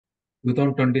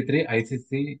2023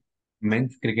 ICC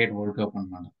men's cricket world cup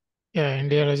అన్నమాట.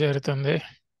 ఇండియాలో జరుగుతుంది.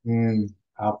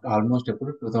 ఆల్మోస్ట్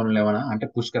ఎప్పుడు 2011 అంటే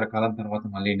పుష్కర కాలం తర్వాత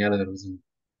మళ్ళీ ఇండియాలో జరుగుతుంది.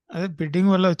 అదే బిడ్డింగ్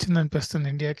వల్ల వచ్చింది అనిపిస్తుంది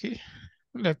ఇండియాకి.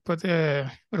 లేకపోతే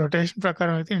రొటేషన్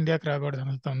ప్రకారం అయితే ఇండియాకి రాకూడదు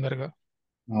అంత తొందరగా.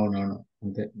 అవునవును,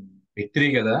 అంతే. విక్టరీ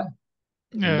కదా.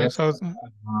 ఇండియా సౌత్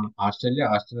తర్వాత ఆస్ట్రేలియా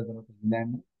తర్వాత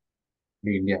ఇంగ్లాండ్,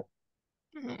 ఇప్పుడు ఇండియా.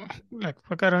 లెక్క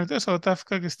ప్రకారం అయితే సౌత్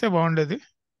ఆఫ్రికాకి ఇస్తే బాగుండేది.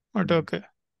 But okay.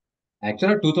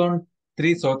 యాక్చువల్గా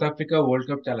 2003 సౌత్ ఆఫ్రికా వరల్డ్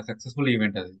కప్ చాలా సక్సెస్ఫుల్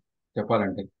ఈవెంట్ అది,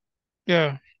 చెప్పాలంటే. Yeah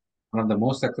one of the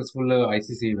most successful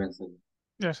ICC events అది.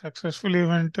 సక్సెస్ఫుల్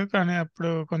ఈవెంట్, కానీ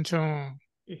అప్పుడు కొంచెం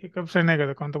హికప్స్ అయినాయి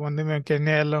కదా. కొంతమంది మేము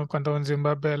కెన్యా వెళ్ళాం, కొంతమంది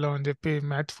జింబాబ్వే వెళ్ళాం అని చెప్పి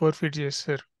మ్యాచ్ ఫోర్ఫిట్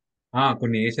చేస్తారు.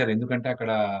 కొన్ని వేశారు ఎందుకంటే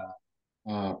అక్కడ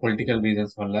పొలిటికల్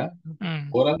రీజన్స్ వల్ల. ఉమ్,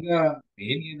 ఓవరాల్ గా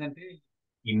మెయిన్ ఏంటంటే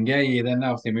ఇండియా ఏదైనా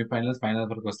సెమీఫైనల్స్ ఫైనల్స్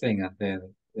వరకు వస్తే ఇంకా అంతే అది.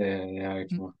 ఏ,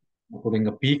 ఉమ్, అప్పుడు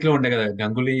ఇంకా పీక్ లో ఉండే కదా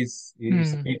Ganguly.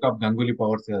 It's um. Peak of Ganguly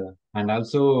powers కదా. అండ్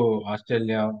ఆల్సో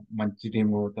ఆస్ట్రేలియా మంచి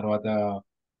టీము, తర్వాత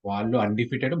వాళ్ళు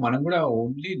అన్డిఫిటెడ్, మనం కూడా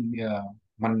ఓన్లీ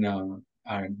మన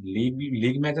లీగ్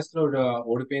లీగ్ మ్యాచెస్ లో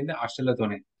ఓడిపోయింది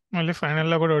ఆస్ట్రేలియాతోనే. మళ్ళీ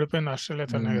ఫైనల్లో కూడా ఓడిపోయింది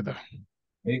ఆస్ట్రేలియాతోనే ఉమ్. కదా.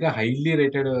 ఇంకా హైలీ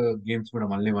రేటెడ్ గేమ్స్ కూడా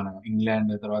మళ్ళీ మన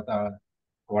ఇంగ్లాండ్ తర్వాత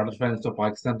క్వార్టర్ ఫైనల్స్ తో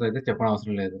పాకిస్తాన్ తో అయితే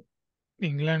చెప్పనవసరం లేదు.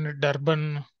 England Durban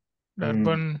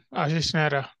Durban Ashish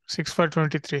Nehra 6 for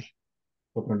 23.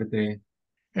 23.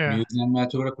 Yeah New Zealand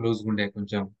match కూడా క్లోజ్ ఉండే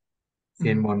కొంచెం.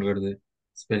 సేన్ మోహన్ గడ్ది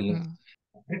స్పెల్.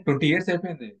 20 years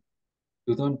అయిపోయింది.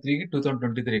 2003కి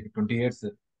 2023కి 20 years.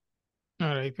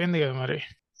 అయిపోయింది కదా మరి.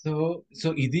 సో సో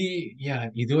ఇది,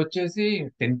 ఇది వచ్చేసి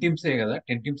 10 టీమ్సే కదా,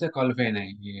 10 టీమ్సే క్వాలిఫై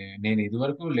అయినాయి. నేను ఇది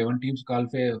వరకు 11 టీమ్స్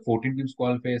క్వాలిఫై, 14 టీమ్స్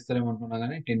క్వాలిఫై చేస్తారేమో అనుకున్నా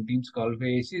కానీ 10 టీమ్స్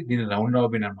క్వాలిఫై చేసి దీని రౌండ్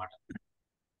రాబిన్ అనమాట.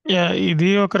 ఇది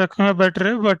ఒక రకంగా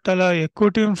బెటర్. బట్ అలా ఎక్కువ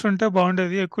టీమ్స్ ఉంటే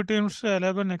బాగుండేది. ఎక్కువ టీమ్స్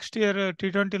ఎలాగో నెక్స్ట్ ఇయర్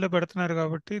T20లో పెడుతున్నారు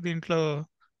కాబట్టి దీంట్లో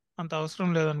అంత అవసరం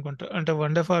లేదనుకుంటా. అంటే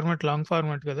వన్డే ఫార్మాట్, లాంగ్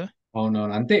ఫార్మాట్ కదా.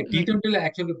 అవునవును, అంతే. T20లో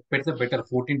యాక్చువల్ పెడితే బెటర్,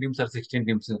 14 టీమ్స్ ఆర్ 16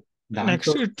 టీమ్స్. దాంతో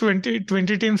నెక్స్ట్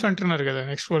 20 టీమ్స్ అంటున్నారు కదా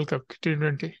నెక్స్ట్ వరల్డ్ కప్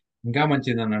T20. ఇంకా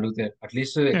మంచిది నన్ను అడిగితే.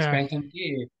 అట్లీస్ట్ ఎక్స్పాన్షన్ కి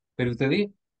పెరుగుతుంది.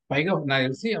 పైగా నాకు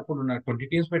తెలిసి అప్పుడు నాకు 20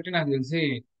 టీమ్స్ పెట్టి నాకు తెలిసి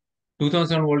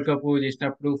 2007 వరల్డ్ కప్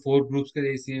చేసినప్పుడు 4 గ్రూప్స్ గా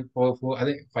చేసి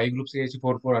అదే 5 గ్రూప్స్ చేసి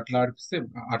 4-4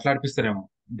 అట్లా ఆడిపిస్తారేమో.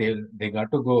 They they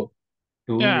got to go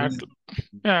two.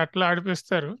 అట్లా అట్లా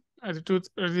ఆడిపిస్తారు.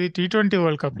 అది T20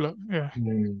 వరల్డ్ కప్ లో.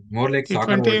 More like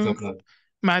soccer T20 world cup లాగా.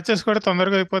 మ్యాచెస్ కూడా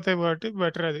తొందరగా అయిపోతాయి కాబట్టి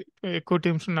బెటర్ అది. ఎక్కువ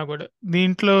టీమ్స్ ఉన్నా కూడా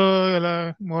దీంట్లో ఇలా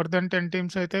మోర్ దెన్ 10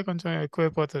 టీమ్స్ అయితే కొంచెం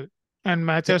ఎక్కువైపోతుంది. అండ్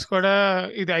మ్యాచెస్ కూడా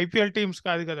ఇది ఐపీఎల్ టీమ్స్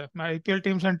కాదు కదా. ఐపీఎల్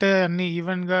టీమ్స్ అంటే అన్ని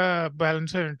ఈవెన్ గా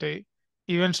బ్యాలెన్స్ అయి ఉంటాయి.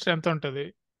 ఈవెన్ స్ట్రెంత్ ఉంటది.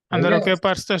 అందరూ పైగా ఒకే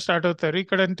పర్స్ తో స్టార్ట్ అవుతారు.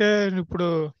 ఇక్కడంటే ఇప్పుడు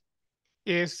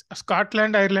ఏ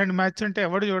స్కాట్లాండ్ ఐర్లాండ్ మ్యాచ్ అంటే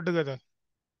ఎవడు చూడ్డు కదా.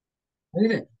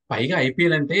 అదే పైగా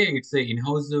ఐపీఎల్ అంటే ఇట్స్ ఇన్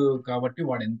హౌస్ కాబట్టి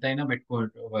వాడు ఎంతైనా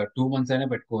పెట్టుకోవచ్చు, 2 months అయినా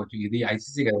పెట్టుకోవచ్చు. ఇది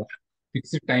ఐసీసీ కదా,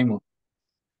 fixed time.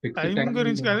 Fixed time time.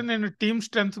 గురించి కాదు, నేను టీమ్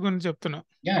స్ట్రెంత్ గురించి చెప్తున్నా.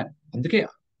 యా, అందుకే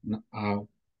ఆ,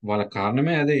 వాళ్ళ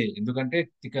కారణమే అదే. ఎందుకంటే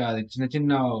ఇక అది చిన్న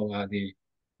చిన్న అది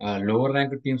లోవర్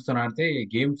ర్యాంక్ టీమ్స్ తో ఆడితే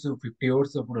గేమ్స్ 50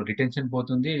 ఓవర్స్ అప్పుడు రిటెన్షన్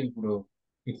పోతుంది. ఇప్పుడు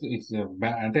ఇట్స్ అంటే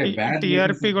బ్యాడ్ రేటింగ్స్.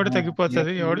 టీఆర్పీ కూడా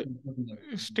తగ్గిపోతుంది. ఎవడు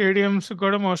స్టేడియంస్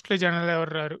కూడా మోస్ట్లీ జనాలు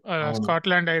ఎవరు రారు అవును.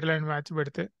 స్కాట్లాండ్ ఐర్లాండ్ మ్యాచ్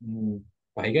పెడితే. ఉమ్.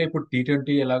 పైగా ఇప్పుడు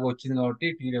T20 ఎలాగో వచ్చింది కాబట్టి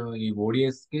ఈ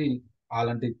ఓడిఎస్ కి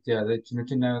అలాంటి అదే చిన్న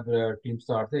చిన్న టీమ్స్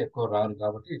తో ఆడితే ఎక్కువ రారు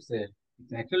కాబట్టి it's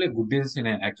actually good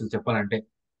decision actual చెప్పాలంటే.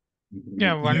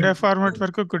 వన్ డే ఇప్పుడు ఫార్మాట్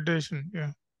వరకు గుడ్ డెసిషన్.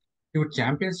 ఇప్పుడు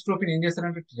ఛాంపియన్స్ ట్రోఫీని ఏం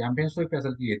చేస్తారంటే ఛాంపియన్స్ ట్రోఫీ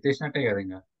అసలు ఎత్తేసినట్టే కదా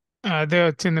ఇంకా. అదే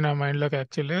వచ్చింది నా మైండ్ లోకి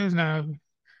యాక్చువల్లీ. నా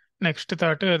నెక్స్ట్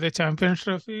థాట్ అదే ఛాంపియన్స్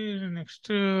ట్రోఫీ. నెక్స్ట్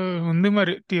ఉంది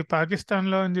మరి పాకిస్తాన్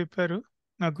లో అని చెప్పారు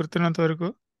నాకు గుర్తున్నంత వరకు.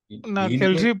 నాకు దీని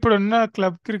తెలిసి కూడా ఇప్పుడున్న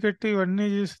క్లబ్ క్రికెట్ ఇవన్నీ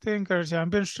చూస్తే ఇంకా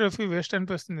ఛాంపియన్స్ ట్రోఫీ వేస్ట్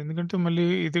అనిపిస్తుంది. ఎందుకంటే మళ్ళీ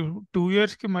ఇది 2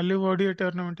 ఇయర్స్ కి మళ్ళీ ఓడిఐ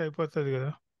టోర్నమెంట్ అయిపోతుంది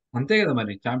కదా. అంతే కదా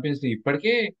మరి. ఛాంపియన్స్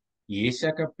ఇప్పటికే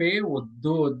ఏషియా కప్పే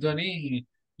వద్దు వద్దు అని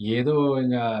ఏదో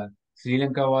ఇంకా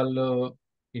శ్రీలంక వాళ్ళు,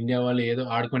 ఇండియా వాళ్ళు ఏదో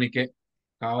ఆడుకోనికే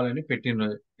కావాలని పెట్టిండ్రు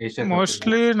ఏషియా కప్.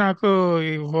 మోస్ట్లీ నాకు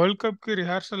ఈ వరల్డ్ కప్ కి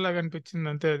రిహార్సల్ లాగా అనిపించింది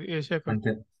అంతే, అది ఏషియా కప్.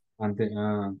 అంతే, అంతే.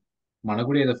 మనకు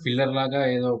కూడా ఏదో ఫిల్లర్ లాగా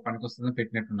ఏదో పనికొస్తుందని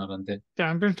పెట్టినట్టున్నారు అంతే.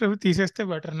 ఛాంపియన్స్ ట్రోఫీ తీసేస్తే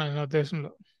బెటర్ నా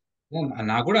ఉద్దేశంలో.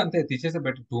 నాకు కూడా అంతే, తీసేస్తే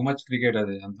బెటర్. టూ మచ్ క్రికెట్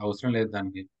అది, అంత అవసరం లేదు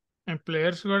దానికి.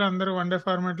 ప్లేయర్స్ కూడా అందరూ వన్డే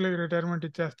ఫార్మాట్ లో రిటైర్మెంట్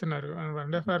ఇచ్చేస్తున్నారు.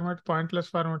 వన్డే ఫార్మాట్ పాయింట్లెస్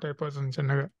ఫార్మాట్ అయిపోతుంది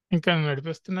చిన్నగా. ఇంకా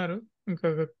నడిపిస్తున్నారు. ఇంకా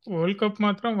వరల్డ్ కప్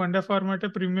మాత్రం వన్డే ఫార్మాటే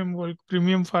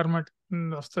ప్రీమియం ఫార్మాట్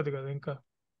వస్తుంది కదా ఇంకా.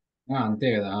 అంతే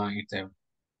కదా. ఇట్స్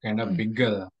కైండ్ ఆఫ్ బిగ్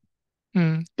కదా.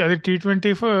 ఉమ్, అది T20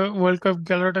 వరల్డ్ కప్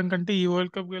గెలవడం కంటే ఈ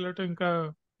వరల్డ్ కప్ గెలవడం ఇంకా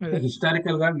అంటే అదే.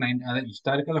 హిస్టారికల్ గా అదే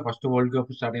historical first world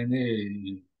cup start అయింది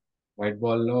వైట్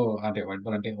బాల్ లో, అంటే వైట్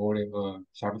బాల్ అంటే ఓడి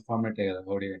షార్ట్ ఫార్మాట్ కదా,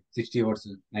 ఓడి 60 overs,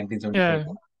 1975.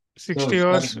 So 60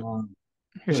 overs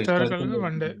historic historical historical.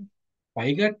 One day.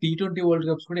 పైగా T20 వరల్డ్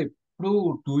కప్స్ కూడా ఎప్పుడు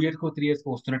 2 ఇయర్స్ 3 ఇయర్స్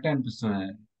వస్తున్నట్టే అనిపిస్తున్నాయి.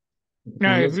 2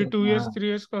 ఇయర్స్. ఎవ్రీ 2 ఇయర్స్ 3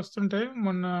 ఇయర్స్ వస్తుంటాయి.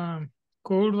 మొన్న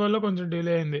కోవిడ్ వల్ల కొంచెం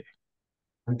డిలే అయింది.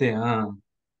 అంతే.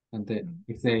 అంతే.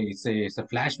 ఇట్స్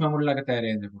ఫ్లాష్ మెమరీ లాగా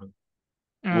తయారైంది ఇప్పుడు.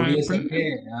 ఆ, ఓడిఎస్ ఇప్పుడు అంటే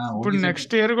ఇప్పుడు ఓడిఎస్ అంటే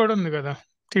నెక్స్ట్ ఇయర్ కూడా ఉంది కదా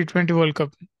T20 వరల్డ్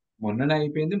కప్. మొన్ననే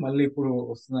అయిపోయింది, మళ్ళీ ఇప్పుడు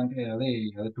వస్తుందంటే అదే.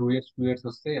 అదే 2 ఇయర్స్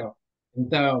వస్తే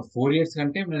ఇంత 4 ఇయర్స్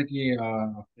కంటే మనకి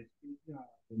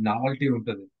నావల్టీ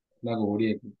ఉంటుంది ఇలాగ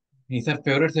ఓడిఐకి. ఈసారి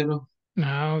ఫేవరెట్స్ ఎవరు?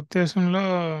 నా ఉద్దేశంలో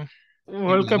ఈ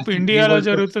వరల్డ్ కప్ లాస్ట్ 3 ఇండియాలో వరల్డ్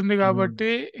కప్స్. జరుగుతుంది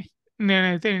కాబట్టి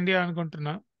నేనైతే ఇండియా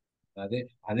అనుకుంటున్నా. అదే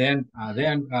అదే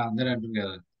అందరూ అంటుంది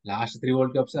కదా, లాస్ట్ 3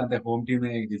 వరల్డ్ కప్స్ అంతే హోమ్ టీమ్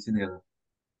గెలిచింది కదా.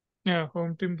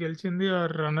 హోమ్ టీం గెలిచింది,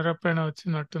 రన్నర్ అప్ అయినా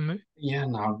వచ్చినట్టుంది.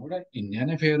 నాకు కూడా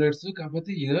ఇండియానే ఫేవరెట్స్,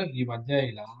 కాకపోతే ఏదో ఈ మధ్య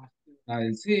ఈ లాస్ట్ నాకు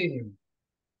తెలిసి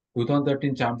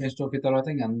 2013 ఛాంపియన్స్ ట్రోఫీ తర్వాత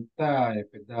ఇంకంతా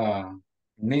పెద్ద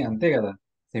అన్నీ అంతే కదా,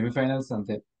 సెమీఫైనల్స్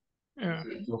అంతే. Yeah.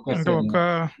 జోకర్స్. అంటే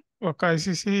ఒక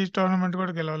ఐసీసీ టోర్నమెంట్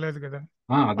కూడా గెలవలేదు కదా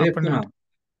అదే అప్పటి చెప్తున్నా. నుండి.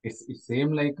 It's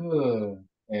same like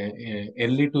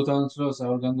early 2000s లో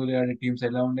సౌరవ్ గంగూలీ ఆడే టీమ్స్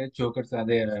ఎలా ఉండే చోకర్స్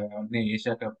అదే. అన్ని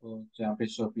Asia cup,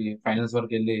 champions trophy finals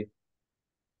వరకు వెళ్ళి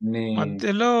అన్ని.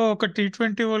 మధ్యలో ఒక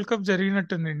T20 వరల్డ్ కప్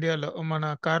జరిగినట్టుంది ఇండియాలో.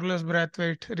 మన Carlos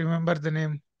Brathwaite, remember the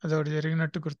name, అదొకటి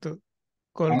జరిగినట్టు గుర్తు,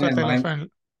 కానీ కోల్కతాలో మనం ఫైనల్.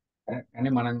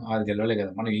 కానీ మనం అది గెలవలే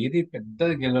కదా, మనం ఏది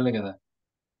పెద్దది గెలవలే కదా.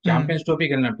 ఛాంపియన్స్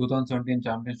ట్రోఫీకి వెళ్ళినా 2017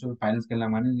 ఛాంపియన్స్ ట్రోఫీ ఫైనల్స్కి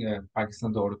వెళ్ళాం కానీ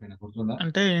పాకిస్తాన్ తో ఓడిపోయినా గుర్తుందా?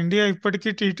 అంటే ఇండియా ఇప్పటికీ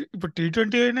ఇప్పుడు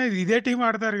T20 అయినా ఇదే టీం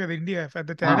ఆడతారు కదా ఇండియా, పెద్ద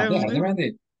తేడా అదే ఉంది. అర్థమైంది.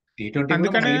 T20 కూడా మనం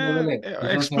అందుకనే ఏం గెలవలే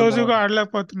 2007 ఎక్స్ప్లోజివ్ గా తర్వాత.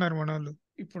 ఆడలేకపోతున్నారు మన వాళ్ళు.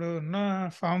 ఇప్పుడు ఉన్న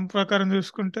ఫామ్ ప్రకారం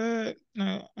చూసుకుంటే, ఆ,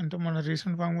 అంటే మన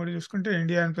రీసెంట్ ఫామ్ కూడా చూసుకుంటే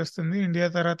ఇండియా అనిపిస్తుంది. ఇండియా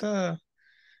తర్వాత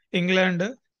England,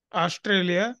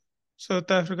 Australia,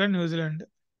 south Africa, New Zealand.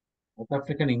 South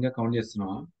ఆఫ్రికాని ఇంకా కౌంట్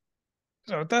చేస్తున్నావా?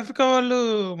 సౌత్ ఆఫ్రికా వాళ్ళు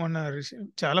మొన్న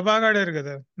చాలా బాగా ఆడారు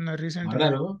కదా మొన్న రీసెంట్ గా.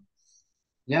 ఆడారు.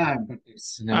 But it's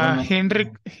never know.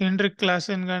 Heinrich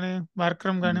Klaasen గానీ,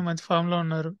 మార్క్రమ్ గానీ మంచి ఫామ్ లో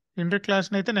ఉన్నారు. హెన్రిక్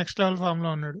క్లాసెన్ అయితే నెక్స్ట్ లెవెల్ ఫామ్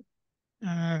లో ఉన్నాడు.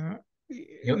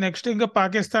 నెక్స్ట్ ఇంకా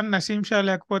పాకిస్తాన్ నసీం షా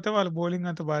లేకపోతే వాళ్ళ బౌలింగ్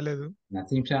అంత బాగాలేదు.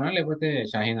 నసీం షానా లేకపోతే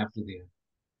షాహీన్ అఫ్రిది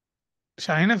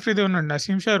షాహీన్ అఫ్రిది ఉన్నాడు,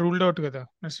 నసీం షా రూల్డ్ అవుట్ కదా.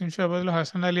 నసీం షా బదులు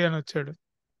హసన్ అలీ అని వచ్చాడు.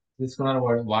 తీసుకున్నారు.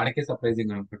 వాడికే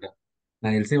సర్ప్రైజింగ్ అనుకుంటా.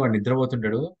 నాకు తెలిసి వాడు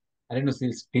నిద్రపోతుంటాడు. అరే నువ్వు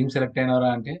టీం సెలెక్ట్ అయినవరా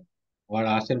అంటే వాడు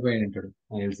ఆశ్చర్యపోయి ఉంటాడు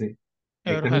నాకు తెలిసి.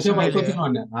 ఎవరు, ఎక్కడి నుంచో హసన్ అలియా? పట్టుకొచ్చిన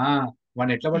వాడిని.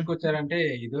 వాడిని ఎట్లా పట్టుకొచ్చారంటే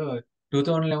ఇదో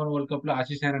 2011 వరల్డ్ కప్ లో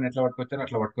ఆశీష్ నారాయణ ఎట్లా పట్టుకొచ్చారో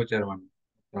అట్లా పట్టుకొచ్చారు వాడిని.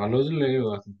 ఆ రోజులు లేవు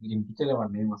అసలు, ఇంపించలే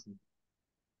వాడిని ఏం అసలు.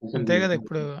 అసలు అంతే కదా.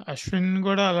 ఇప్పుడు అశ్విన్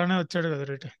కూడా అలానే వచ్చాడు కదా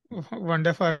రిటర్న్, వన్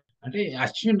డే ఫార్. అంటే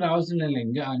అశ్విన్ రావాల్సిన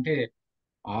ఇంకా అంటే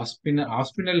ఆఫ్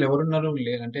స్పిన్నర్లు ఎవరున్నారు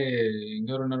అంటే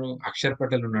ఇంకెవరున్నారు, అక్షర్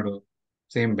పటేల్ ఉన్నాడు.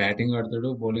 సేమ్ బ్యాటింగ్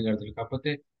ఆడతాడు, బౌలింగ్ ఆడతాడు.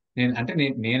 కాకపోతే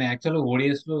నేను యాక్చువల్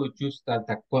ఓడిఎస్ లో చూసి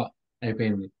తక్కువ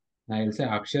అయిపోయింది. నాకు తెలిసి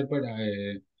అక్షర్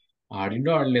పటేల్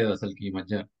ఆడిండో ఆడలేదు అసలుకి ఈ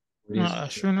మధ్య ఓడిఎస్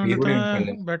అశ్విన్ పేరు కూడా ఉండటమే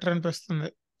వినపడలేదు. బెటర్ అనిపిస్తుంది.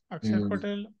 అక్షర్ ఉమ్.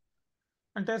 పటేల్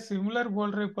అంటే సిమిలర్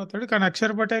బౌలర్ అయిపోతాడు, కానీ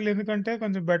అక్షర్ పటేల్ ఎందుకంటే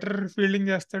కొంచెం బెటర్ ఫీల్డింగ్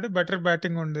చేస్తాడు, బెటర్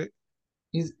బ్యాటింగ్ ఉంది.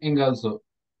 ఇంకా also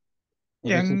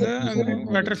projection young,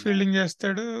 37 better fielding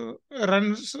చేస్తాడు,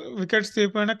 రన్స్ వికెట్స్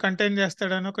తీపోయినా కంటైన్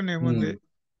చేస్తాడని ఒక నేమ్ ఉంది.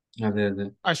 అదే అదే.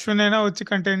 అశ్విన్ అయినా వచ్చి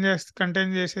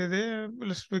కంటైన్ చేసేది.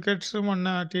 ప్లస్ వికెట్స్ మొన్న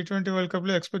T20 వరల్డ్ కప్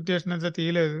లో ఎక్స్పెక్ట్ చేసినంత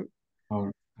తీయలేదు.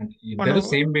 అవును. అంటే మనం ఇద్దరు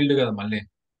సేమ్ బిల్డ్ కదా మళ్ళీ.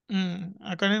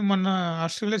 కానీ మొన్న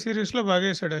ఆస్ట్రేలియా సిరీస్ లో బాగా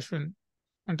వేసాడు అశ్విన్.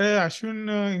 అంటే అశ్విన్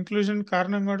ఇంక్లూజన్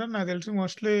కారణం కూడా నాకు తెలిసి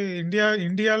మోస్ట్లీ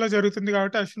ఇండియాలో జరుగుతుంది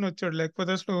కాబట్టి అశ్విన్ వచ్చాడు,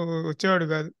 లేకపోతే అసలు వచ్చేవాడు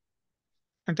కాదు.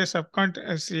 అంటే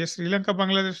శ్రీలంక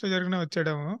బంగ్లాదేశ్ లో జరిగిన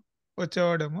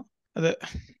వచ్చేవాడేమో. అదే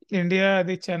ఇండియా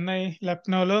అది చెన్నై,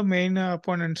 లక్నోలో మెయిన్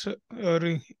అపోనెంట్స్ ఎవరు,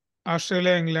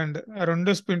 ఆస్ట్రేలియా, ఇంగ్లాండ్. ఆ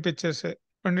రెండు స్పిన్ పిచ్చెస్.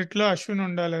 రెండిట్లో అశ్విన్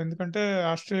ఉండాలి, ఎందుకంటే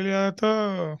ఆస్ట్రేలియాతో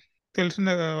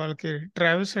తెలిసిందే కదా వాళ్ళకి.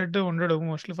 ట్రావిస్ హెడ్ ఉండడు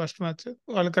మోస్ట్లీ ఫస్ట్ మ్యాచ్.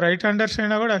 వాళ్ళకి రైట్ హ్యాండర్స్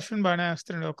అయినా కూడా అశ్విన్ బాగానే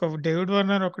వేస్తున్నాడు. ఒక డేవిడ్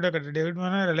వార్నర్ ఒకటే కదా, డేవిడ్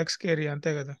వార్నర్, అలెక్స్ కేరీ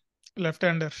అంతే కదా left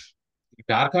handers.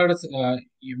 Dark horses.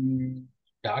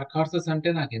 Dark horses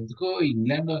అంటే నాకు ఎందుకో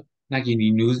ఇంగ్లాండ్, నాకు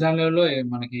ఈ న్యూజిలాండ్ లో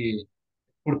మనకి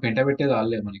ఇప్పుడు పెంట పెట్టేది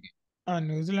వాళ్ళే మనకి. ఆ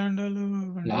న్యూజిలాండ్ వాళ్ళు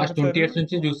వెంట లాస్ట్ 20 పడతారు. ఇయర్స్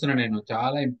నుంచి చూస్తున్నా నేను,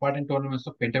 చాలా ఇంపార్టెంట్ టోర్నమెంట్స్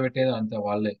లో పెంట పెట్టేది అంతే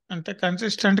వాళ్ళే. అంటే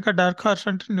కన్సిస్టెంట్ గా డార్క్ హార్స్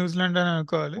అంటే న్యూజిలాండ్ అని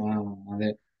అనుకోవాలి. ఆ, అదే.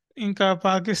 ఇంకా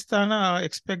పాకిస్తాన్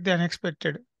ఎక్స్పెక్ట్ ది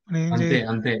అన్ఎక్స్పెక్టెడ్. మనం ఏం అంతే చేయ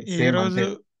అంతే ఏ సేమ్ అంతే. రోజు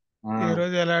ఏ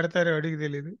రోజు ఎలా ఆడతారో అడిగి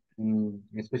తెలియదు.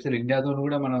 ఎస్పెషల్ ఇండియాతో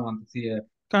కూడా మనం అంత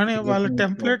కానీ వాళ్ళ సీరియస్గా తీసుకోవాలి.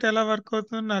 టెంప్లెట్ ఎలా వర్క్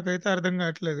అవుతుందో నాకైతే అర్థం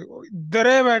కావట్లేదు.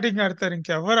 ఇద్దరే బ్యాటింగ్ ఆడతారు,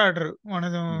 ఇంకెవ్వరు ఆడరు.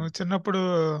 మనం చిన్నప్పుడు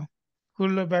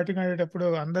స్కూల్లో బ్యాటింగ్ ఆడేటప్పుడు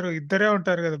అందరూ ఇద్దరే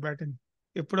ఉంటారు కదా బ్యాటింగ్.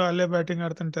 ఎప్పుడు వాళ్ళే బ్యాటింగ్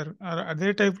ఆడుతుంటారు. అదే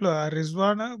టైప్ లో ఆ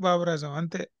రిజ్వాన్, బాబర్ ఆజం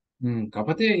అంతే.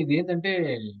 కాకపోతే ఇది ఏంటంటే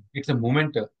ఇట్స్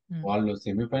మూమెంట్. ఉమ్. వాళ్ళు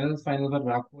సెమీఫైనల్స్ ఫైనల్ వరకు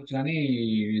రాకపోవచ్చు కానీ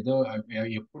ఏదో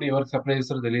ఎప్పుడు ఎవరికి సర్ప్రైజ్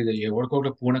ఇస్తారో తెలియదు.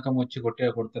 ఎవరికొకటి పూనకం వచ్చి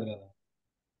కొడతారు కదా.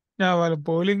 వాళ్ళ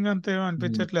బౌలింగ్ అంతా ఏమీ ఉమ్,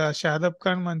 అనిపించట్లేదు. ఆ షాదబ్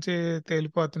ఖాన్ మంచి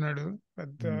తేలిపోతున్నాడు.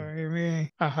 పెద్ద ఉమ్. ఏమి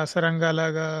ఆ హసరంగా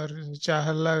లాగా,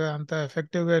 చాహల్ లాగా అంత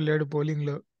ఎఫెక్టివ్ గా లేడు బౌలింగ్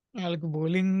లో. వాళ్ళకి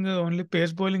బౌలింగ్ ఓన్లీ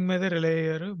పేస్ బౌలింగ్ మీదే రిలై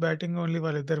అయ్యారు. బ్యాటింగ్ ఓన్లీ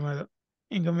వాళ్ళిద్దరి మీద.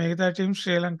 ఇంకా మిగతా టీం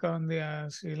శ్రీలంక ఉంది. ఆ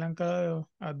శ్రీలంక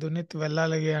ఆ దునీత్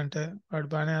వెళ్ళాలి అంటే వాడు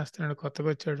బాగానే వేస్తున్నాడు, కొత్తగా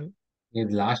వచ్చాడు.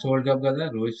 ఇది లాస్ట్ వరల్డ్ కప్ కదా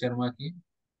రోహిత్ శర్మకి,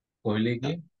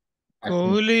 కోహ్లీకి, అశ్విన్.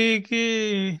 కోహ్లీకి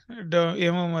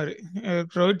ఏమో మరి.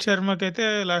 రోహిత్ శర్మకి అయితే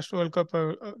లాస్ట్ వరల్డ్ కప్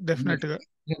డెఫినెట్ గా.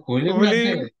 కోహ్లీ కూడా కోహ్లీ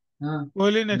అంతే. ఆ,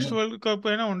 కోహ్లీ నెక్స్ట్ వరల్డ్ కప్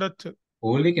అయినా ఉండొచ్చు.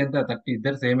 కోహ్లీకి ఎంత 30,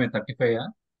 ఇద్దరు సేమే 35.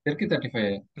 ఇద్దరికి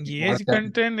 35. ఏజ్ వాడు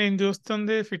కంటే నేను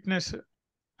చూస్తుంది ఫిట్నెస్.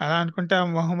 అలా అనుకుంటే ఆ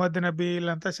మొహమ్మద్ నబీ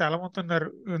వీళ్ళంతా చాలా మంది ఉన్నారు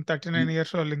 39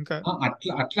 ఇయర్స్ వాళ్ళు ఇంకా.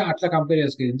 అట్లా అట్లా అట్లా కంపేర్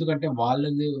చేసుకో. ఎందుకంటే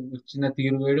వాళ్ళది వచ్చిన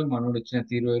తీరు వేరు, మనోడు వచ్చిన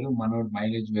తీరు వేరు, మనోడు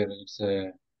మైలేజ్ వేరు. ఇట్స్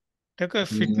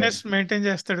ఫిట్నెస్ మెయింటైన్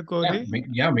చేస్తాడు కోహ్లీ.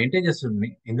 మెయింటైన్ చేస్తుంది.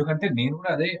 ఎందుకంటే నేను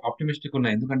కూడా అదే ఆప్టిమిస్టిక్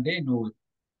ఉన్నా. ఎందుకంటే నువ్వు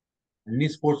అన్ని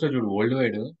స్పోర్ట్స్ లో చూడు, వరల్డ్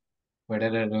వైడ్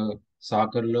ఫెడరర్,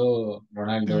 సాకర్ లో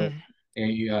రొనాల్డో, ఉమ్.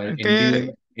 అంటే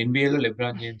ఎన్బిఏలో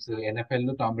లెబ్రాన్ జేమ్స్, ఎన్ఎఫ్ఎల్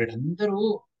లో టామ్ బ్రేడీ, అందరూ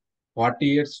 40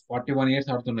 ఇయర్స్ 41 ఇయర్స్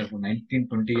ఆడుతున్నారు. ఇప్పుడు 19,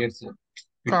 20 ఇయర్స్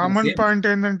ఫిట్నెస్. కామన్ పాయింట్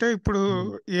ఏంటంటే ఇప్పుడు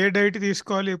ఏ డైట్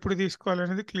తీసుకోవాలి, ఎప్పుడు తీసుకోవాలి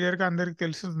అనేది క్లియర్ గా అందరికి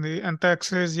తెలుస్తుంది. ఎంత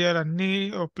ఎక్సర్సైజ్ చేయాలి అన్ని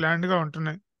ప్లాన్డ్ గా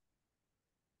ఉంటున్నాయి.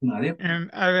 అదే అండ్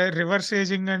అదే రివర్స్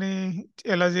ఏజింగ్ అని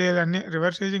ఎలా చేయాలి అన్ని.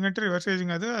 రివర్స్ ఏజింగ్ అంటే రివర్స్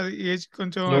ఏజింగ్ కాదు, అది ఏజ్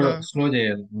కొంచెం స్లో అలా స్లో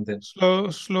చేయాలి అంతే. స్లో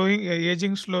స్లోయింగ్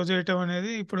ఏజింగ్ స్లో చేయటం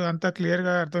అనేది ఇప్పుడు అంతా క్లియర్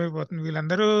గా అర్థమైపోతుంది.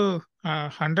 వీళ్ళందరూ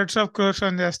హండ్రెడ్స్ ఆఫ్ క్రోర్స్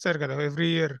అని చేస్తారు కదా ఎవ్రీ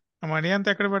ఇయర్. ఆ మనీ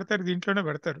అంతా ఎక్కడ పెడతారు? దీంట్లోనే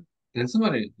పెడతారు. తెలుసు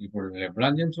మరి. ఇప్పుడు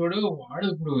లెబ్రాన్ జేమ్స్ వాడు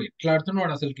ఇప్పుడు ఎట్లా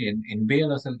ఆడుతున్నాడు అసలుకి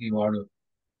ఎన్బిఏలో. అసలుకి వాడు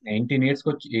 19 ఇయర్స్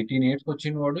వచ్చి 18 ఇయర్స్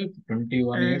వచ్చిన వాడు ఇప్పుడు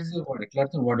 21 ఇయర్స్. అండ్ వాడు ఎట్లా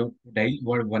ఆడుతున్నాడు?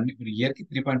 వాడు 1 ఇయర్ కి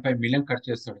 3.5 మిలియన్ ఖర్చు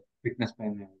చేస్తాడు ఫిట్నెస్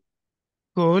పైన.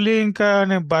 కోహ్లీ ఇంకా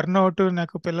నేను బర్న్ అవుట్,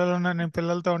 నాకు పిల్లలు ఉన్నా, నేను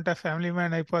పిల్లలతో ఉంటా, ఫ్యామిలీ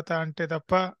మ్యాన్ అయిపోతా అంటే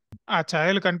తప్ప ఆ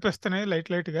ఛాయలు కనిపిస్తున్నాయి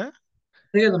లైట్ లైట్ గా.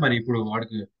 అంతే కదా మరి. ఇప్పుడు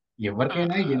వాడికి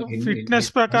ఎవరికైనా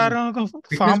ఫిట్నెస్ ప్రకారం,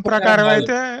 ఫిట్నెస్ ఫామ్ ప్రకారం ప్రకారం కాదు.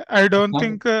 అయితే I don't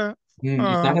think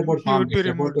it's not about he form, would be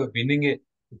it's about removed. Winnowing.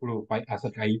 ఇప్పుడు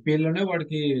అసలు ఐపీఎల్ లోనే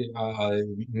వాడికి ఆ,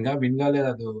 ఇంకా విన్ కాలేదు.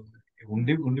 అది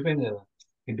ఉండిపోయింది కదా.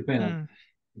 ఎండిపోయినది.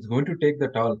 It's going to take the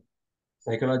tall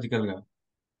psychological గా.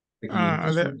 ఇంట్రెస్ట్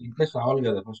అదే ఇంట్రెస్ట్ రావాలి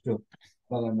కదా ఫస్ట్.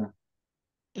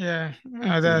 yeah,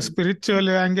 అదే స్పిరిచువల్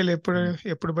యాంగిల్ ఎప్పుడు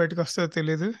ఎప్పుడు బయటకు వస్తుందో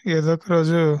తెలీదు. ఏదో ఒక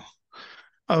రోజు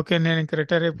ఓకే నేను ఇంక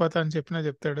రిటైర్ అయిపోతా అని చెప్పినా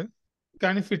చెప్తాడు.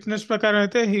 కానీ ఫిట్నెస్ ప్రకారం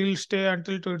అయితే హీల్ స్టే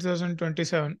అంటిల్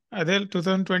 2027. అదే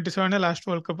 2027 లాస్ట్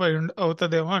వరల్డ్ కప్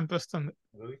అవుతుందేమో అనిపిస్తుంది.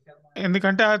 రోహిత్ శర్మ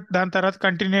ఎందుకంటే దాని తర్వాత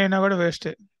కంటిన్యూ అయినా కూడా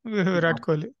వేస్టే విరాట్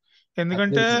కోహ్లీ. నాకు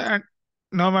ఎందుకంటే తెలుసు.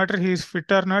 No matter he's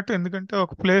fit are not, ఎందుకంటే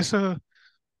ఒక ప్లేస్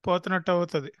పోతున్నట్టు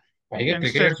అవుతుంది పైగా యంగ్స్టర్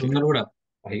క్రికెటర్స్ కి. ఉన్నారు కూడా.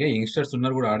 పైగా యంగ్స్టర్స్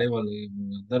ఉన్నారు కూడా ఆడేవాళ్ళు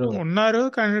అందరూ. ఉన్నారు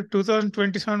కానీ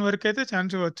 2027 వరకు అయితే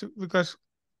ఛాన్స్ ఇవ్వచ్చు. బికాస్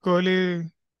కోహ్లీ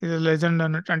ఇస్ లెజెండ్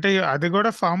అన్నట్టు. అంటే అది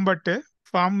కూడా ఫామ్ బట్టే.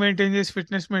 ఫామ్ మెయింటైన్ చేసి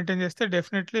ఫిట్నెస్ మెయింటైన్ చేస్తే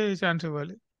డెఫినెట్లీ ఛాన్స్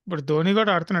ఇవ్వాలి. ఇప్పుడు ధోని కూడా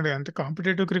ఆడుతున్నాడు కదా, అంటే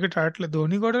కాంపిటేటివ్ క్రికెట్ ఆడట్లేదు.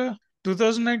 ధోని కూడా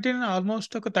 2019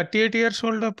 ఆల్మోస్ట్ ఒక 38 ఇయర్స్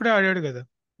ఓల్డ్ అప్పుడే ఆడాడు కదా.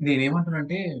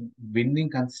 నేనేమంటున్నానంటే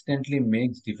విన్నింగ్ కన్సిస్టెంట్లీ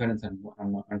మేక్స్ డిఫరెన్స్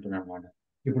అంటున్నాను అనమాట.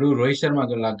 ఇప్పుడు రోహిత్ శర్మ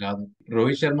లాగా కాదు.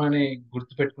 రోహిత్ శర్మని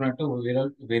గుర్తు పెట్టుకున్నట్టు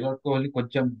విరాట్ కోహ్లీ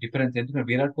కొంచెం డిఫరెన్స్. ఎందుకంటే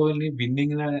విరాట్ కోహ్లీ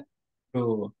విన్నింగ్ ఇప్పుడు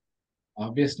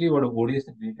ఆబ్వియస్లీ వాడు ఓడిఎస్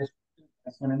గ్రేటెస్ట్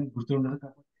బ్యాట్స్మెన్ అని గుర్తుండదు.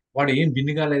 కాబట్టి వాడు ఏం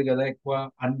విన్ కాలేదు కదా ఎక్కువ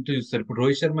అంటూ చూస్తారు. ఇప్పుడు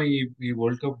రోహిత్ శర్మ ఈ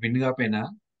వరల్డ్ కప్ విన్ కాకపోయినా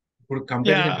ఇప్పుడు యా,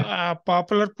 కంపారిజన్. ఆ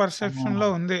పాపులర్ పర్సెప్షన్ లో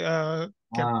ఉంది.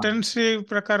 కెప్టెన్సీ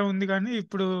ప్రకారం ఉంది కానీ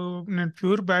ఇప్పుడు నేను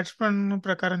ప్యూర్ బ్యాట్స్మెన్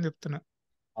ప్రకారం చెప్తున్నా.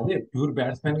 అదే ప్యూర్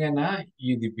బ్యాట్స్మెన్ గైనా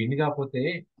ఇది విన్ కాకపోతే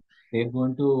there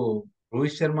going to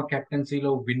Rohit Sharma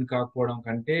కెప్టెన్సీలో win కాకపోవడం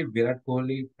కంటే విరాట్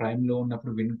కోహ్లీ ప్రైమ్ లో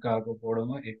ఉన్నప్పుడు విన్ కాకపోవడం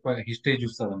ఎక్కువ హిస్టరీ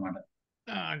చూస్తుంది అనమాట.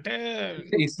 అంటే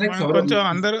ఇట్స్ లైక్ మనం సౌరవ్. కొంచెం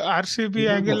అందరూ ఆర్సీబీ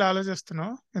యాంగిల్ ఆలోచిస్తున్నాం.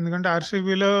 ఎందుకంటే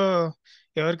ఆర్సీబీలో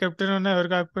ఎవరు కెప్టెన్ ఉన్నా ఎవరు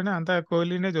కాకపోయినా అంతా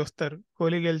కోహ్లీనే చూస్తారు.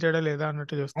 కోహ్లీ గెలిచాడా లేదా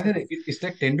అన్నట్టు అదే చూస్తారు. It's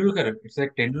like Tendulkar. It's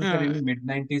like ఆ, Tendulkar in mid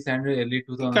 90s and early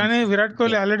two కానీ thousands. Virat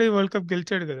Kohli already world cup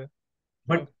గెలిచాడు కదా. సో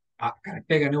బట్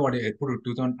కరెక్టే కానీ వాడు ఎప్పుడు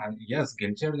 2000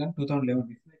 గెలిచాడు కానీ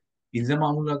 2011 ఇజ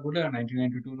మామూలుగా కూడా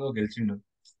 1992లో గెలిచిండు.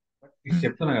 బట్ ఇది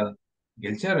చెప్తున్నా కదా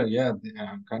గెలిచారు.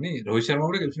 కానీ రోహిత్ శర్మ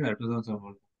కూడా గెలిచిండు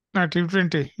 2007.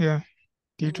 T20, యా,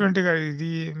 T20 కాదు ఇది,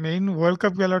 మెయిన్ వరల్డ్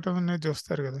కప్ గెలవటం అనేది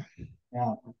చూస్తారు కదా.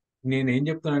 నేను ఏం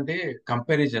చెప్తానంటే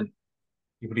కంపారిజన్.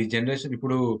 ఇప్పుడు ఈ జనరేషన్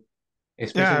ఇప్పుడు యా,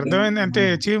 ఎస్పెషల్. అర్థమైంది. అంటే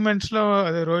అచీవ్మెంట్స్ లో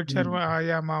అదే రోహిత్ శర్మ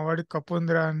యా మా వాడికి కప్పు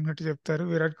ఉందిరా అన్నట్టు చెప్తారు,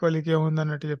 విరాట్ కోహ్లీకి ఏముంది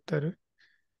అన్నట్టు చెప్తారు.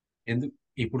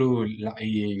 ఇప్పుడు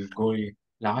ఈ గో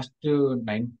లాస్ట్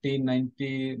 1990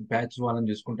 బ్యాచ్ వాళ్ళని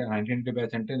చూసుకుంటే 1990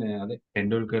 బ్యాచ్ అంటే అదే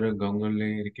టెండూల్కర్, గంగూలీ,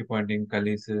 రికీ పాంటింగ్,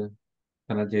 కలీస్,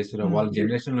 సనత్ జయసూర్య వాళ్ళ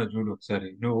జనరేషన్ లో చూడు ఒకసారి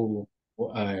నువ్వు.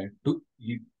 ఆ, టూ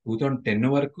ఈ 2010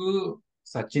 వరకు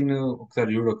సచిన్ ఒకసారి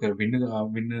చూడు, ఒకసారి విన్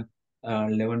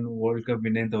 11 వరల్డ్ కప్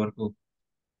విన్ అయ్యేంత వరకు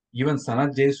ఈవెన్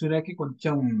సనత్ జయసూర్యకి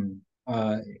కొంచెం ఆ,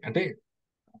 అంటే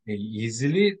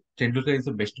easily Tendulkar is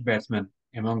the best batsmen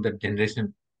among that generation.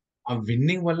 ఆ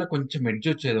విన్నింగ్ వల్ల కొంచెం ఎడ్జ్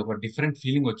వచ్చేది, ఒక డిఫరెంట్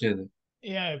ఫీలింగ్ వచ్చేది.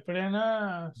 యా ఎప్పుడైనా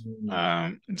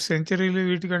ఉమ్, సెంచరీలు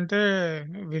వీటికంటే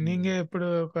ఉమ్. విన్నింగే ఎప్పుడు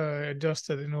ఒక ఎడ్జ్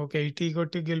వస్తుంది. నువ్వు ఒక 80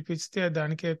 కొట్టి గెలిపిస్తే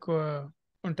దానికే ఎక్కువ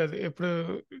ఉంటది. ఇప్పుడు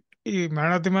ఈ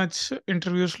man of the match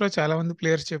interviews లో చాలా మంది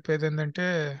ప్లేయర్స్ చెప్పేది ఏంటంటే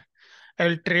I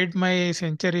will trade my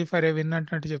century for a win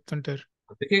అంటున్నట్టు చెప్తుంటారు.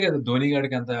 అందుకే కదా ధోని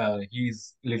గాడికి అంత he's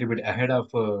little bit ahead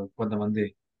of కొంతమంది.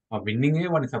 ఆ విన్నింగే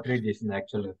వాడిని సపరేట్ చేసింది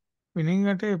యాక్చువల్ గా. విన్నింగ్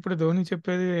అంటే ఇప్పుడు ధోని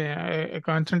చెప్పేది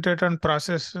కాన్సన్ట్రేట్ ఆన్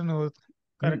ప్రాసెస్. నువ్వు ఉమ్,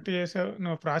 కరెక్ట్ చేసావు,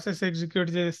 నువ్వు ప్రాసెస్ ఎగ్జిక్యూట్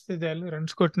చేస్తే చాలు,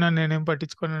 రన్స్ కొట్టినా నేనేం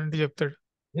పట్టించుకోను అంటే చెప్తాడు.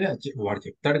 వాడు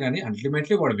చెప్తాడు కానీ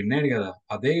అల్టిమేట్లీ వాడు విన్ అయ్యాడు కదా,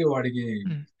 అదే వాడికి.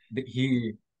 ఉమ్. He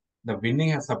the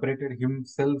winning has separated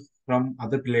himself from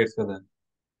other players కదా.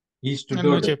 హీ స్టూడ్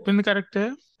నువ్వు అవుట్. చెప్పింది కరెక్టే,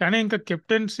 కానీ ఇంకా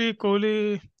కెప్టెన్సీ కోహ్లీ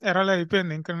ఎరాలో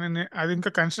అయిపోయింది. ఇంకా నేను అది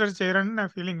ఇంకా కన్సిడర్ చేయరని నా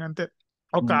ఫీలింగ్ అంతే.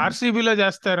 ఒక ఆర్సీబీలో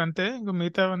చేస్తారు అంతే, ఇంకా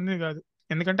మిగతావన్నీ కాదు.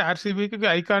 ఎందుకంటే ఆర్సీబీకి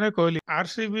ఐకానే కోహ్లీ.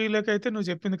 ఆర్సీబీలోకి అయితే నువ్వు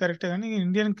చెప్పింది కరెక్టే, కానీ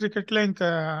ఇండియన్ క్రికెట్ లో ఇంకా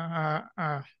ఆ, ఆ,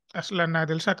 అసలు నాకు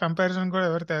తెలిసి ఆ కంపారిజన్ కూడా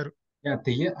ఎవరు తయారు.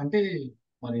 అంటే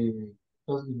మరి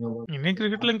ఇండియన్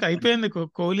క్రికెట్ లో ఇంకా అయిపోయింది,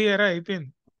 కోహ్లీ ఎరా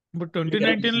అయిపోయింది. ఇప్పుడు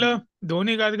 2019 లో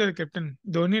ధోని కాదు కదా కెప్టెన్.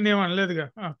 ధోని ఏం అనలేదుగా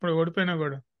అప్పుడు ఓడిపోయినా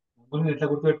కూడా. ఎట్లా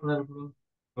గుర్తుపెట్టుకున్నారు ఇప్పుడు?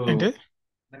 అంటే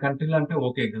కంట్రీలో అంటే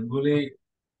ఓకే గంగూలీ,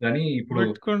 కానీ ఇప్పుడు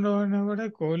పెట్టుకుండా కూడా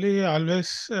కోహ్లీ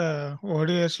ఆల్వేస్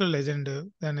ఓడిఐస్ లో లెజెండ్.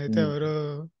 దాని అయితే ఎవరు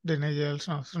డినై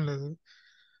చేయాల్సిన అవసరం లేదు.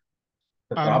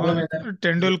 ప్రాబ్లం ఆల్మోస్ట్ ఏంటంటే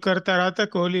టెండూల్కర్ తర్వాత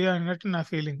కోహ్లీ అన్నట్టు నా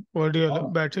ఫీలింగ్ ఓడిఐలో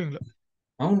అవును, బ్యాటింగ్ లో.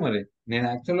 అవును మరి. నేను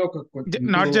యాక్చువల్గా ఇంకో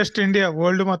నాట్ జస్ట్ ఇండియా,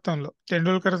 వరల్డ్ మొత్తంలో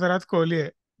టెండూల్కర్ తర్వాత కోహ్లీ.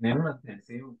 నేను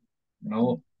సేమ్ నో,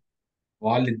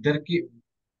 వాళ్ళిద్దరికి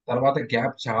తర్వాత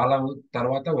గ్యాప్ చాలా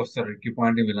తర్వాత వస్తారు రిక్కీ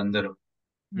పాంటింగ్ వీళ్ళందరూ.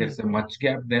 There is much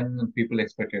gap then people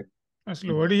expected.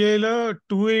 అసలు ఓడిఐలో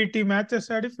 280 మ్యాచెస్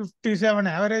ఆడి 57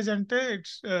 యావరేజ్ అంటే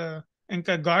ఇట్స్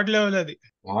ఇంకా గాడ్ లెవెల్ అది.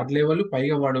 వార్డ్ లెవెల్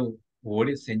పైగా వాడు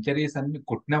సెంచరీస్ అన్ని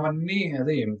కొట్టినవన్నీ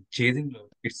అదే చేజింగ్ లో.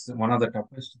 It's one of the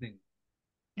toughest thing.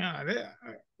 అదే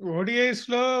ఓడిఐస్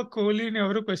లో కోహ్లీని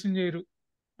ఎవరు క్వశ్చన్ చేయరు,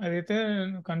 అదైతే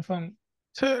కన్ఫర్మ్.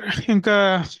 సార్ ఇంకా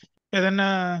ఏదన్నా,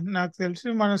 నాకు తెలిసి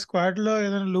మన స్క్వాడ్ లో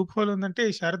ఏదైనా లూప్ హోల్ ఉందంటే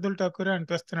ఈ శార్దుల్ ఠాకూరే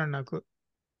అనిపిస్తున్నాడు నాకు.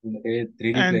 అంటే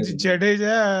 3D అండ్ ప్లేయర్.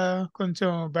 జడేజా కొంచెం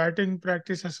బ్యాటింగ్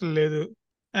ప్రాక్టీస్ అసలు లేదు.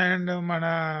 అండ్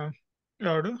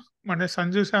ఎవడు మన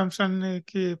సంజు శాంసన్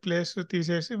కి ప్లేస్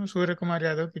తీసేసి సూర్యకుమార్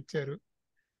యాదవ్కి ఇచ్చారు.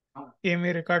 ఏమీ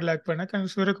రికార్డ్ లేకపోయినా, కానీ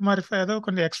సూర్యకుమార్ యాదవ్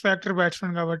కొంచెం ఎక్స్ ఫ్యాక్టర్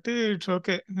బ్యాట్స్మెన్ కాబట్టి ఇట్స్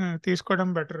ఓకే, తీసుకోవడం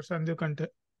బెటర్ సంజు కంటే.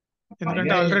 ఎందుకంటే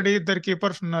పైగా ఆల్రెడీ ఇద్దరు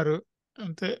కీపర్స్ ఉన్నారు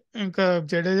అంతే. ఇంకా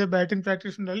జడేజా బ్యాటింగ్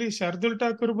ప్రాక్టీస్ ఉండాలి. ఈ షర్దుల్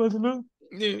ఠాకూర్ బదులు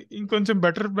ఇంకొంచెం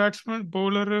బెటర్ బ్యాట్స్మెన్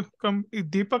బౌలర్ కమ్ ఈ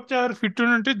దీపక్ చాహర్ ఫిట్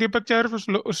ఉంటే దీపక్ చాహర్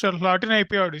స్లాట్ ఇన్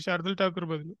అయిపోయాడు షర్దుల్ ఠాకూర్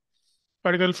బదులు.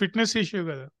 వాడికి ఫిట్నెస్ ఇష్యూ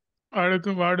కదా.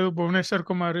 వాడు భువనేశ్వర్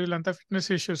కుమార్ వీళ్ళంతా ఫిట్నెస్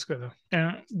ఇష్యూస్ కదా. ఆ,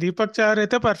 దీపక్ చాహర్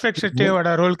అయితే పర్ఫెక్ట్ సెట్ అయ్యేవాడు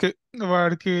ఆ రోల్ కి.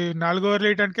 వాడికి 4 ఓవర్లు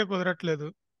వేయడానికే కుదరట్లేదు.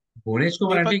 భువనేష్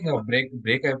కుమార్ అంటే దీపక్ ఇంకా బ్రేక్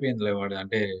బ్రేక్ అయిపోయింది వాడు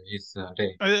అంటే. అంటే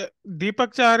అదే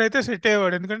దీపక్ చాహర్ అయితే సెట్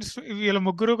అయ్యేవాడు, ఎందుకంటే వీళ్ళ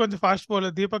ముగ్గురు కొంచెం fast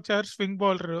bowler. Deepak Chahar swing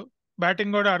bowler,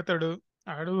 batting కూడా ఆడతాడు.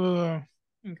 ఆడు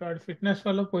ఇంకా ఆడు ఫిట్నెస్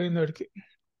వల్ల పోయింది వాడికి.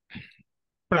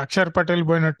 ఇప్పుడు అక్షర్ పటేల్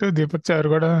పోయినట్టు దీపక్ చాహర్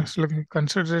కూడా అసలు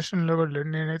కన్సిడరేషన్ లో కూడా లేడు.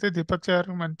 నేనైతే దీపక్ చాహర్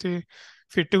మంచి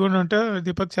ఫిట్ కూడా ఉంటే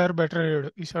దీపక్ చాహర్ బెటర్ అయ్యాడు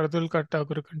ఈ షరదుల్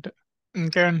ఠాకూర్ కంటే.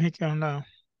 ఇంకా నీకేమన్నా,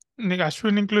 నీకు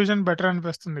అశ్విన్ ఇంక్లూజన్ బెటర్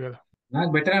అనిపిస్తుంది కదా.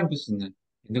 నాకు బెటర్ అనిపిస్తుంది,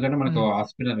 ఎందుకంటే మనకు ఉమ్. ఆఫ్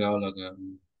స్పిన్నర్ కావాలి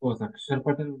అక్షర్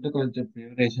పటేల్ ఉంటే కొంచెం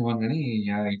ఫేవర్ వేసేవాడు కానీ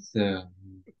ఇట్స్.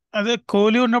 అదే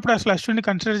కోహ్లీ ఉన్నప్పుడు అసలు అశ్విన్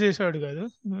కన్సిడర్ చేసేవాడు కాదు.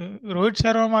 రోహిత్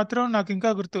శర్మ మాత్రం నాకు ఇంకా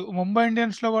గుర్తు, ముంబై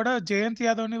ఇండియన్స్ లో కూడా జయంత్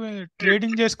యాదవ్ ని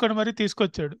ట్రేడింగ్ చేసుకొని మరీ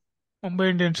తీసుకొచ్చాడు ముంబై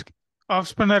ఇండియన్స్ కి, ఆఫ్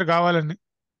స్పిన్నర్ కావాలని.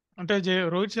 అంటే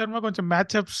రోహిత్ శర్మ కొంచెం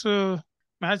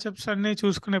మ్యాచ్అప్స్ అన్ని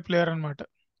చూసుకునే ప్లేయర్ అన్నమాట.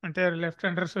 అంటే లెఫ్ట్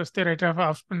హ్యాండర్స్ వస్తే రైట్ హాఫ్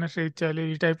ఆఫ్ స్పిన్నర్స్ ఇచ్చాలి,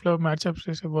 ఈ టైప్ లో మ్యాచ్అప్స్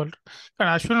చేసే బౌలర్. కానీ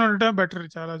అశ్విన్ ఉండటం బెటర్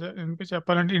చాలా, ఎందుకు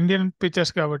చెప్పాలంటే ఇండియన్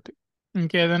పిచ్చెస్ కాబట్టి.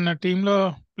 ఇంకేదన్నా టీంలో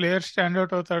ప్లేయర్ స్టాండ్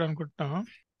అవుట్ అవుతాడు అనుకుంటున్నావా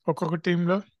ఒక్కొక్క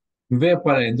టీంలో? నువ్వే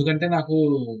చెప్పాలి, ఎందుకంటే నాకు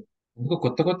ఎందుకో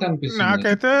కొత్త కొత్త అనిపిస్తుంది.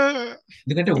 నాకైతే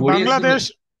ఎందుకంటే ఓడిఎస్ లో బంగ్లాదేశ్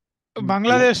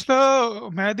బంగ్లాదేశ్ లో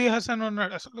మెహదీ హసన్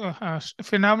ఉన్నాడు అసలు.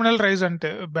 ఫినామినల్ రైజ్ అంటే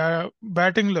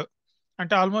బ్యాటింగ్ లో.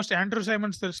 అంటే ఆల్మోస్ట్ ఆండ్రూ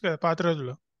సైమన్స్ తెలుసు కదా పాత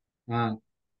రోజుల్లో.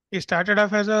 ఈ స్టార్టెడ్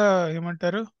ఆఫ్ యాజ్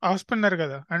ఏమంటారు ఆఫ్ స్పిన్నర్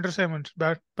కదా ఆండ్రూ సైమన్స్,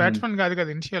 బ్యాట్స్మెన్ కాదు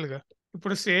కదా ఇనిషియల్ గా.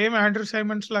 ఇప్పుడు సేమ్ ఆండ్రూ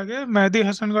సైమన్స్ లాగే మెహదీ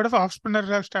హసన్ కూడా ఆఫ్ స్పిన్నర్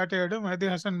గా స్టార్ట్ అయ్యాడు. మెహదీ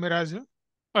హసన్ మిరాజ్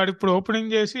వాడు ఇప్పుడు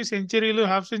ఓపెనింగ్ చేసి సెంచరీలు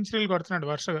హాఫ్ సెంచరీలు కొడుతున్నాడు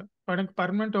వరుసగా. వాడికి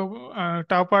పర్మనెంట్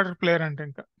టాప్ ఆర్డర్ ప్లేయర్ అంటే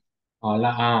ఇంకా.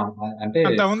 అలా అంటే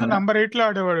అంతకుముందు సన నంబర్ 8 లో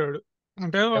ఆడేవాడు వాడు.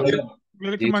 అంటే ఎవరు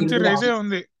వీళ్ళకి జైసూర్ మంచి కూడా రేజే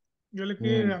ఉంది. వీళ్ళకి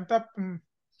ఉమ్, అంతా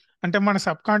అంటే మన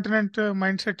సబ్ కాంటినెంట్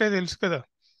మైండ్ సెట్ తెలుసు కదా.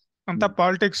 అంతా ఉమ్.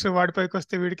 పాలిటిక్స్ వాడి పైకి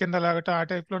వస్తే వీడి కింద లాగటం ఆ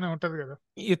టైప్ లోనే ఉంటది కదా.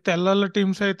 ఈ తెల్లల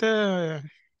టీమ్స్ అయితే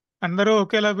అందరూ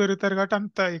ఒకేలా పెరుగుతారు కాబట్టి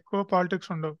అంత ఎక్కువ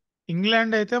పాలిటిక్స్ ఉండవు.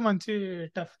 ఇంగ్లాండ్ అయితే మంచి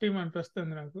టఫ్ టీం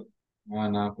అనిపిస్తుంది నాకు.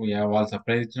 నాకు వాళ్ళు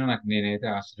సర్ప్రైజ్ ఇచ్చినా నాకు నేనైతే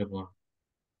ఆశ్చర్యపోను.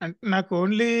 అంటే నాకు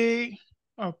ఓన్లీ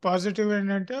పాజిటివ్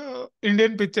ఏంటంటే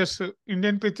ఇండియన్ పిక్చర్స్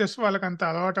ఇండియన్ పిక్చర్స్ వాళ్ళకి అంత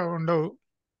అలవాటు ఉండవు.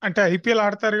 అంటే ఐపీఎల్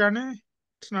ఆడతారు కానీ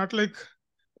ఇట్స్ నాట్ లైక్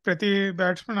ప్రతి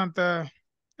బ్యాట్స్మెన్ అంత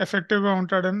ఎఫెక్టివ్ గా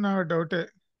ఉంటాడని నా డౌటే.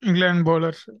 ఇంగ్లాండ్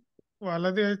బౌలర్స్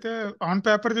వాళ్ళది అయితే ఆన్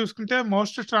పేపర్ చూసుకుంటే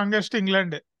మోస్ట్ స్ట్రాంగెస్ట్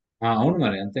ఇంగ్లాండే. అవును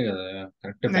మరి అంతే కదా,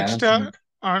 కరెక్ట్ నెక్స్ట్ బ్యాలెన్స్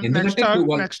ఉంది. ఎందుకంటే నెక్స్ట్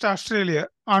వాళ్ళు నెక్స్ట్ ఆస్ట్రేలియా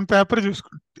ఆన్ పేపర్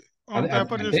చూసుకుంటే. ఆన్ అదే అదే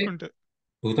పేపర్ అంటే చూసుకుంటే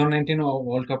 2019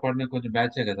 వరల్డ్ కప్ ఆడిన కొంచెం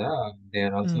బ్యాచే కదా. They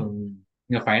are also um.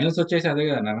 ఇంకా ఫైనల్స్ వచ్చేసి అదే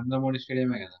కదా, నరేంద్ర మోడీ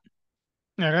స్టేడియమే కదా.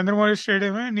 నరేంద్ర మోడీ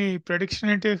స్టేడియమే. నీ ప్రెడిక్షన్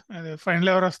ఏంటి? అదే ఫైనల్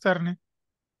ఎవరు వస్తారని?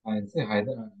 నాకు తెలిసి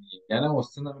హైదరాబాద్ ఇండియానే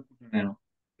వస్తుంది అనుకుంటున్నాను నేను.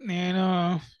 నేను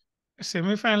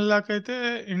సెమీఫైనల్ దాకా అయితే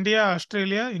India,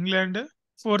 Australia, England,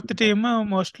 fourth team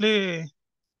mostly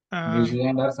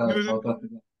New Zealand are న్యూజి south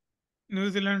Africa.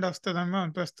 New Zealand వస్తుందేమో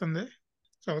అనిపిస్తుంది.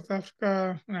 సౌత్ ఆఫ్రికా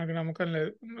నాకు నమ్మకం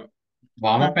లేదు.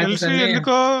 వార్మప్ నాకు మ్యాచెస్ తెలిసి అన్ని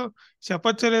ఎందుకో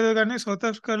చెప్పొచ్చో లేదో కానీ సౌత్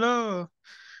ఆఫ్రికాలో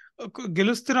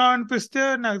గెలుస్తున్నాం అనిపిస్తే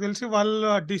నాకు తెలిసి వాళ్ళు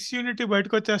ఆ డిస్యూనిటీ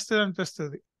బయటకు వచ్చేస్తుంది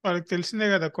అనిపిస్తుంది. వాళ్ళకి తెలిసిందే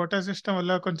కదా కోటా సిస్టమ్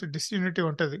వల్ల కొంచెం డిస్యూనిటీ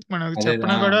ఉంటది. మనకు అదే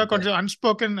చెప్పినా కూడా అంతే. కొంచెం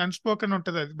అన్స్పోకెన్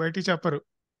ఉంటది. అది బయటికి చెప్పరు.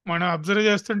 మనం అబ్జర్వ్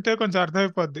చేస్తుంటే కొంచెం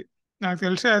అర్థమైపోద్ది. నాకు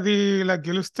తెలిసి అది ఇలా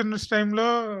గెలుస్తున్న టైంలో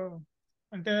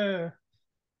అంటే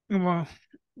మ-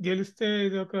 గెలిస్తే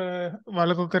ఇది ఒక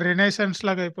వాళ్ళకు ఒక రినైసెన్స్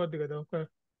లాగా అయిపోద్ది కదా.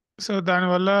 సో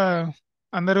దానివల్ల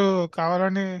అందరూ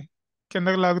కావాలని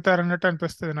కిందకి లాగుతారు అన్నట్టు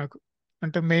అనిపిస్తుంది నాకు.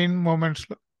 అంటే మెయిన్ మూమెంట్స్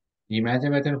లో. ఈ మ్యాచ్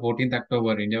అయితే 14th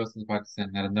October India versus Pakistan,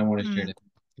 Narendra Modi ఉమ్. స్టేడియం.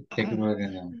 సెక్యూర్.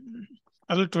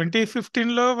 అసలు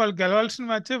 2015 వాళ్ళు గెలవాల్సిన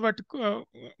మ్యాచ్. బట్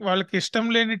వాళ్ళకి ఇష్టం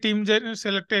లేని టీం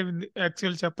సెలెక్ట్ అయింది.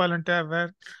 యాక్చువల్ చెప్పాలంటే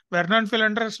వెర్నాన్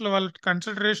ఫిలాండర్ అసలు వాళ్ళ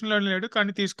కన్సిడరేషన్ లో లేడు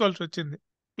కానీ తీసుకోవాల్సి వచ్చింది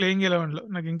ప్లేయింగ్ 11 లో.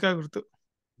 నాకు ఇంకా గుర్తు.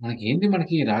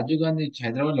 మనకి రాజీవ్ గాంధీ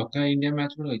హైదరాబాద్ లో ఒక్క ఇండియా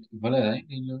మ్యాచ్ కూడా ఇవ్వలేదా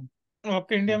వీళ్ళు? ఒక్క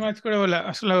ఇండియా మ్యాచ్ కూడా ఇవ్వలే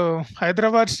అసలు.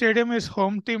 Hyderabad stadium is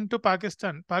home team to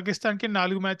Pakistan. Pakistan కి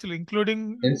 4 మ్యాచ్లు ఇంక్లూడింగ్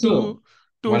తెలుసు. టూ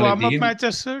టూ వాళ్ళకి వార్మప్ దిగింది.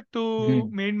 మ్యాచెస్, టూ ఉహుం.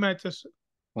 Main matches.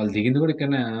 వాళ్ళు దిగింది కూడా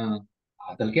ఇక్కడనే.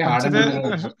 అసలుకే మంచిదే. ఆడమన్నారు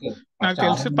కదా అస- ఫస్ట్. నాకు ఫస్ట్ తెలిసి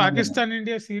ఆడమన్నారు కదా. పాకిస్తాన్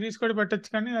ఇండియా సిరీస్ కూడా పెట్టొచ్చు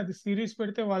కానీ అది సిరీస్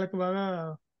పెడితే వాళ్ళకి బాగా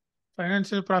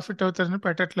ఫైనాన్షియల్ ప్రాఫిట్ అవుతుందని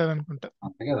పెట్టట్లేదు అనుకుంటా.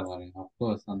 అంతే కదా మరి, ఆఫ్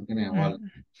కోర్స్ అందుకనే ఉమ్. వాళ్ళు.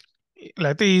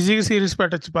 లేకపోతే ఈజీగా సిరీస్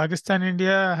పెట్టొచ్చు. పాకిస్తాన్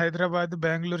ఇండియా, హైదరాబాద్,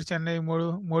 బెంగళూరు, చెన్నై మూడు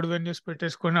మూడు వెన్యూస్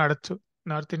పెట్టేసుకొని ఆడొచ్చు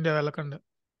నార్త్ ఇండియా వెళ్ళకుండా.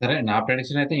 సరే, నా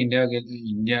ప్రెడిక్షన్ అయితే ఇండియా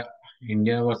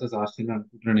ఇండియా వర్సెస్ ఆస్ట్రేలియా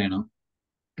అనుకుంటున్నాను నేను.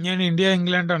 నేను ఇండియా,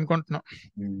 ఇంగ్లాండ్ అనుకుంటున్నా.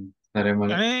 ఉమ్, సరే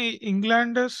మరి. కానీ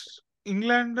ఇంగ్లాండ్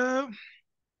ఇంగ్లాండ్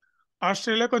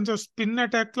ఆస్ట్రేలియా కొంచెం స్పిన్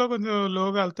అటాక్ లో కొంచెం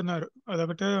లోగా వెళ్తున్నారు.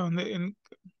 అదొకటే ఉంది.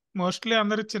 మోస్ట్లీ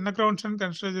అందరూ చిన్న గ్రౌండ్స్ అని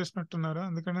కన్సిడర్ చేసినట్టున్నారు.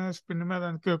 అందుకనే స్పిన్ మీద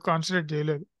కాన్సన్ట్రేట్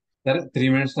చేయలేదు. సరే, 3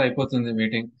 minutes తో అయిపోతుంది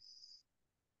మీటింగ్.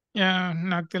 యా,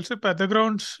 నాకు తెలిసి పెద్ద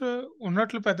గ్రౌండ్స్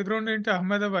ఉన్నట్లు. పెద్ద గ్రౌండ్ ఏంటి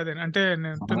అహ్మదాబాద్ అంటే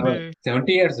మన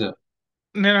 70 years.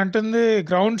 నేను అంటుంది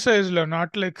గ్రౌండ్ సైజ్ లో,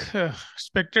 నాట్ లైక్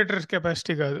స్పెక్టేటర్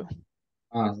కెపాసిటీ కాదు.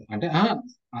 అంటే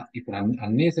ఇప్పుడు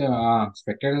అన్ని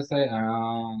స్పెక్టేటర్స్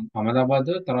అహ్మదాబాద్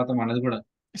తర్వాత మనది కూడా.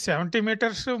 70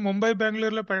 మీటర్స్ ముంబై,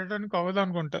 బెంగళూరులో పెట్టడానికి అవ్వదు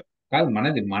అనుకుంటా. కాదు,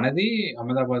 మనది మనది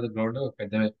అహ్మదాబాద్ గ్రౌండ్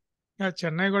పెద్దవే.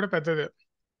 చెన్నై కూడా పెద్దదే.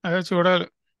 అదే చూడాలి.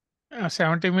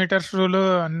 70 మీటర్స్ రూల్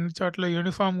అన్ని చోట్ల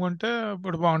యూనిఫామ్ ఉంటే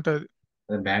అప్పుడు బాగుంటది.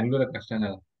 అది బెంగళూరు కష్టం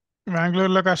కదా.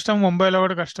 బెంగళూరులో కష్టం, ముంబైలో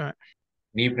కూడా కష్టమే.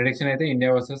 నీ ప్రిడిక్షన్ అయితే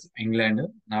ఇండియా వర్సెస్ ఇంగ్లాండ్,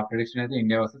 నా ప్రిడిక్షన్ అయితే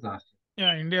India versus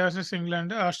Australia. India versus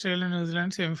England, Australia,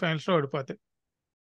 New Zealand semifinals లో ఓడిపోతాయి.